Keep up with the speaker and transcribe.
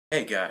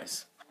Hey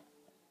guys,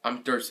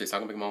 I'm thirsty, so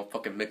I'm gonna make my own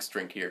fucking mixed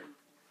drink here.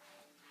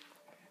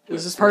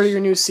 Is this part of your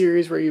new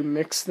series where you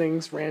mix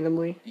things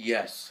randomly?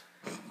 Yes.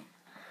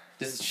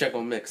 This is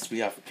Checo Mix. We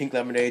have pink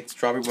lemonade,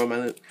 strawberry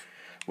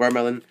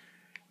watermelon,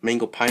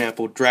 mango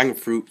pineapple, dragon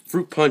fruit,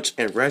 fruit punch,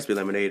 and raspberry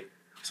lemonade.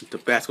 Some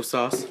Tabasco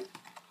sauce,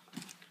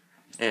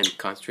 and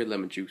concentrated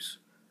lemon juice.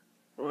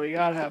 Well, you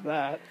gotta have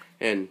that.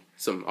 And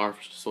some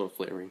orange soda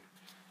flavoring.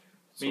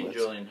 Me and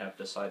Julian have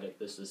decided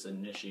this is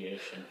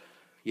initiation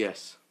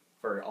Yes.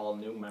 for all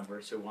new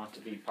members who want to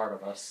be part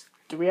of us.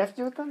 Do we have to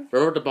do it then?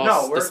 Remember the boss?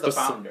 No, we're the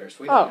founders.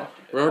 We don't have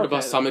to do it. Remember the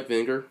Okay, balsamic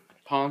vinegar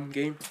pong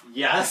game?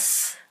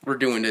 Yes! We're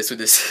doing this with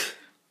this.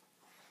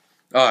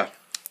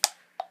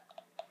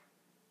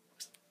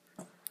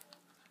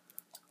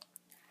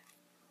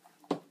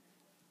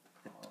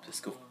 Let's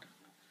go.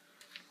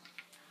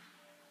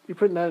 You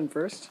putting that in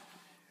first?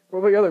 What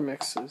about your other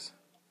mixes?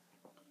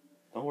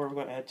 Don't worry, we're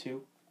gonna add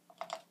two.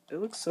 It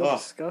looks so Oh.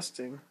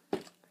 disgusting.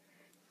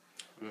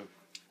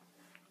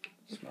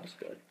 Smells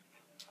good.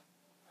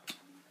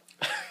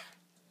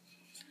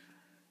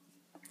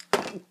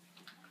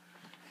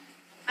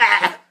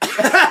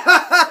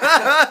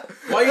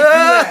 Why you do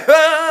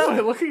that?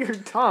 Boy, look at your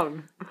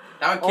tongue.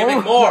 Now I can't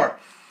make more.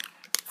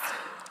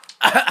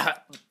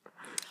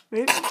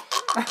 Maybe-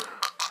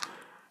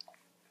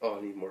 Oh,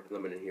 I need more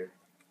lemon in here.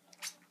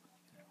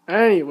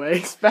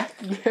 Anyways,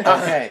 back again.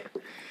 Okay.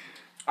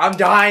 I'm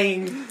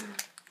dying!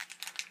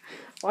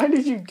 Why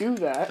did you do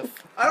that?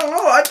 I don't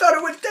know, I thought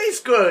it would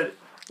taste good!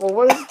 Well,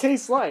 what does it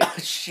taste like?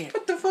 Shit.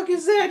 What the fuck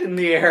is that in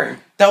the air?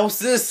 That was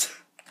this.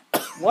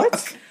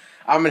 What?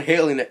 I'm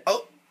inhaling it.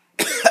 Oh.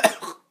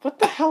 What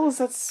the hell is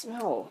that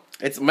smell?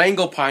 It's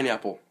mango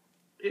pineapple.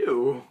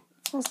 Ew.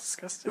 It smells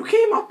disgusting. Who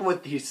came up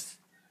with these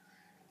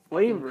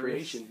Flavors.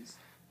 creations?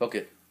 Look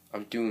it.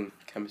 I'm doing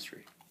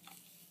chemistry.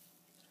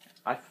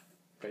 I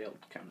failed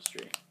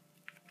chemistry.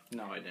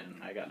 No, I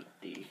didn't. I got a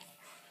D.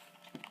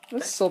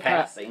 This is so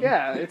passing.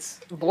 Yeah, it's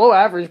below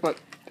average, but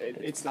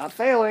it's not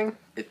failing.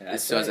 It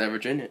That's still has right.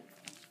 average in it.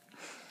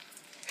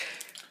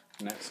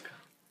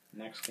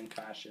 Next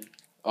concoction.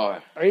 Oh,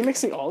 Are you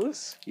mixing all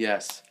this?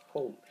 yes.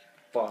 Holy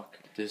fuck.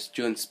 This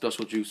Julian's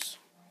special juice.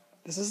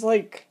 This is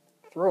like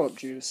throw-up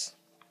juice.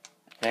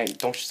 Hey,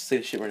 don't say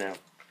this shit right now.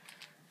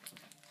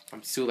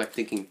 I'm still like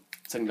thinking,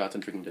 second thoughts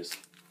on drinking this.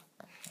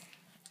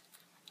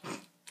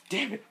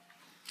 Damn it.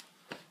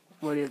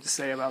 What do you have to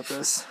say about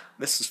this?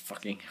 This is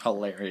fucking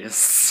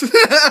hilarious. Okay,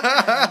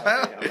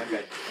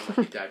 I'm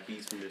like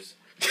diabetes from this.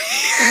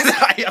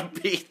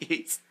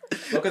 Diabetes.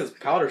 Look at this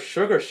powdered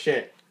sugar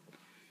shit.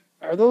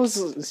 Are those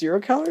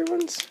 0-calorie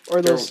ones? Or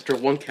are those... They're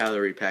 1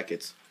 calorie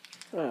packets.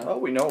 Well,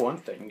 we know one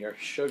thing. Your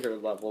sugar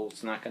level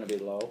is not going to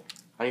be low.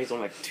 I think it's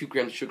only like 2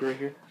 grams of sugar in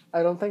here.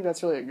 I don't think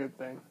that's really a good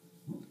thing.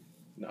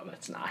 No,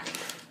 that's not.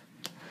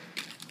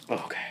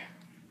 Okay.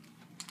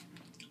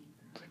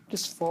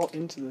 Just fall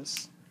into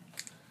this.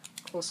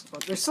 Close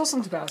enough. There's still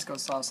some Tabasco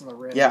sauce on the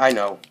rim. Yeah, I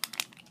know.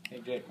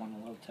 Hey, Jake, want a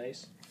little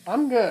taste?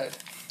 I'm good.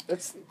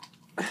 It's...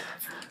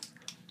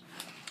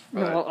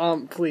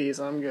 No, please,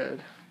 I'm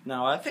good.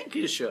 No, I think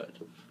you should.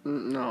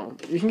 No.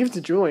 You can give it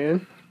to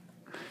Julian.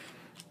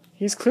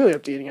 He's clearly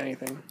up to eating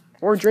anything.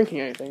 Or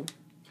drinking anything.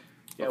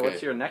 Yeah, Okay.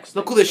 what's your next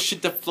Look thing? at this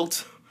shit that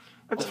floats.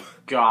 Oh,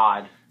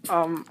 God.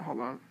 Hold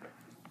on.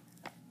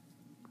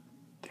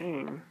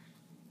 Dang.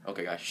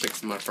 Okay, guys, shake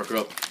this motherfucker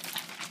up.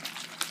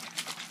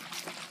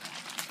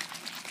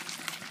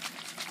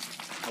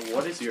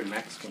 What is your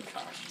next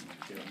concoction?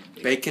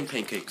 Bacon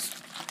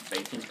pancakes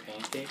Bacon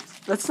pancakes?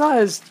 That's not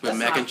as... with That's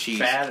mac not and cheese.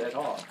 bad at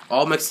all.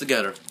 All mixed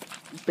together.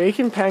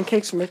 Bacon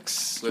pancakes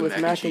mixed with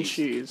mac and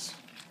cheese.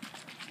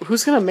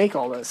 Who's gonna make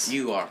all this?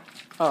 You are.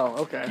 Oh,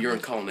 okay. You're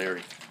in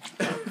culinary.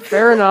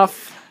 Fair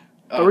enough.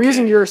 But we're Okay.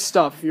 using your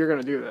stuff if you're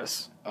gonna do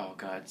this. Oh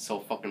god, it's so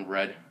fucking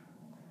red.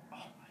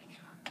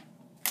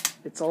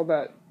 It's all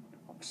that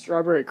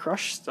strawberry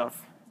crush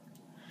stuff.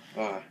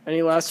 Uh,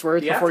 Any last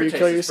words The before you aftertaste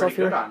kill is yourself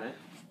pretty good here? on it.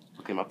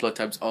 okay, my blood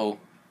type's O.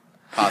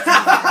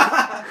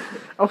 Positive.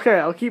 Okay,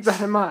 I'll keep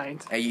that in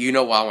mind. Hey, you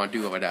know what I want to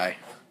do if I die.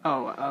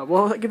 Oh,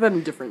 well, I'll get that in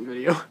a different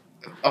video.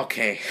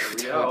 Okay. Here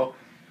we go.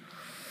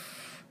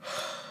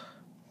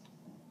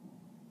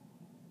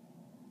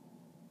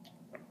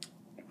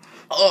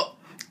 Oh.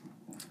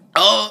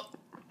 Oh.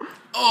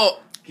 Oh.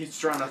 He's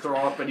trying to throw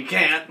up, but he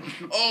can't.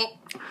 Oh.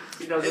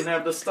 He doesn't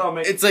have the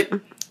stomach. It's like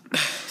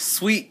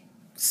sweet,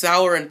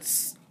 sour, and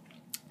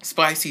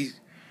spicy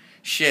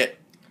shit.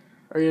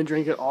 Are you gonna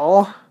drink it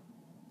all?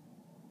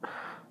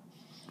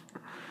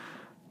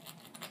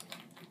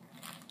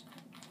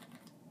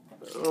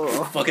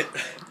 Ugh. Fuck it.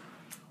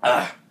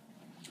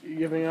 You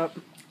giving up?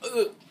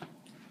 Uh.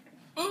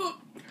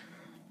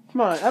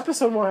 Come on,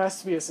 episode 1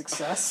 has to be a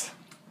success.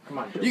 Come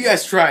on, You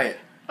guys try it.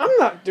 I'm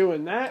not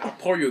doing I'll that.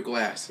 pour you a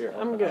glass. Here,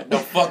 I'm good. No,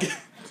 fuck it.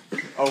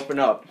 open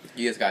up.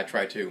 You guys gotta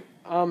try too.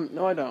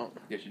 No, I don't.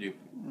 Yes, you do.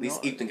 At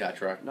least No. Ethan gotta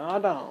try. No, I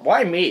don't.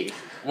 Why me?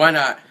 Why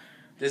not?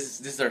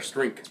 This is our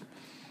drink.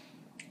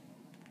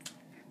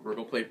 We're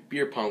gonna play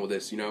beer pong with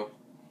this, you know.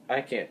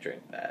 I can't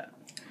drink that.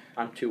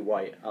 I'm too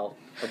white. I'll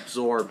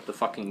absorb the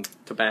fucking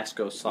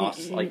Tabasco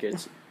sauce like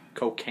it's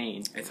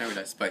cocaine. It's not really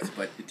that spicy,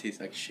 but it tastes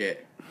like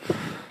shit.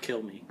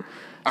 Kill me.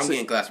 I'm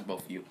getting a glass for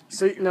both of you.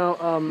 So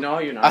no, No,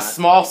 you're not. A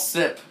small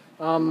sip.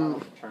 Turn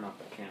off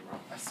the camera.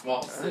 A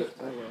small sip.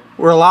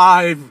 We're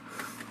live.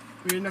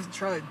 we didn't have to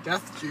try the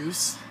death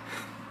juice.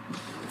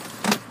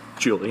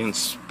 Julian's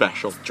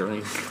special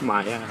drink.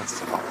 My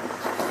ass. It's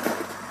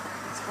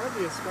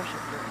hardly a special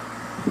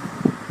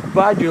drink.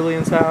 Bye,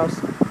 Julian's house.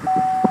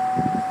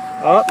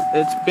 Oh,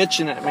 it's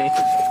bitching at me.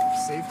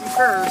 Safety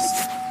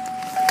first.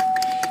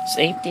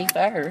 Safety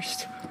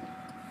first.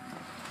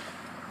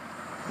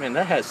 Man,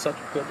 that has such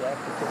a good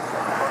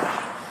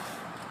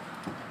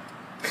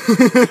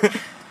aftertaste.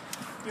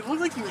 You look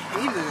like you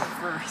hated it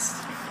at first.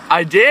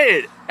 I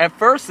did. At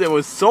first, it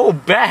was so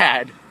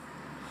bad.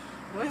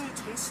 What did it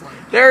taste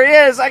like? There he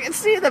is. I can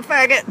see the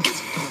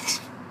faggot.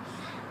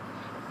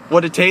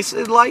 What it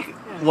tasted like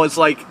was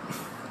like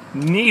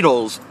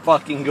needles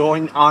fucking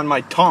going on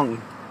my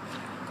tongue.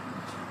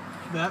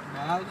 That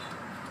bad?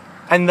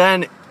 And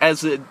then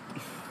as it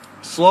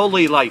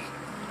slowly like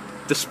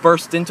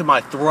dispersed into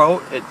my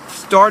throat, it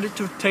started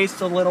to taste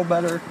a little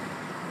better.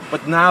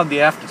 But now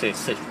the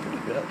aftertaste tastes pretty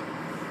good.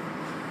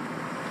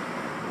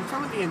 What's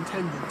wrong with the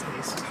intended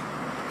taste?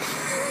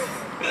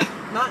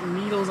 Not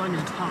needles on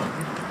your tongue.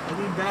 That'd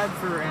be bad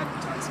for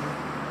advertising.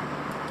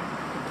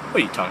 What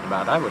are you talking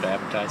about? I would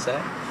advertise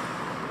that.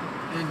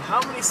 And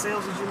how many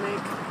sales did you make?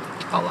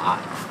 A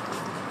lot.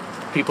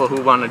 People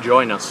who want to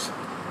join us.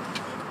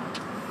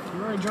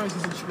 You already joined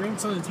because you drink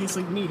something that tastes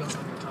like needles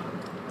on your tongue.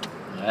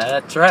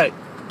 That's right.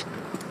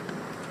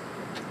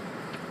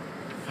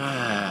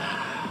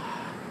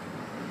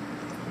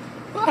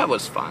 Well, that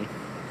was fun.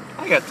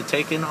 I got to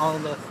take in all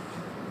the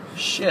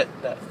shit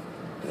that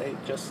they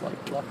just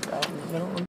like left out in the middle.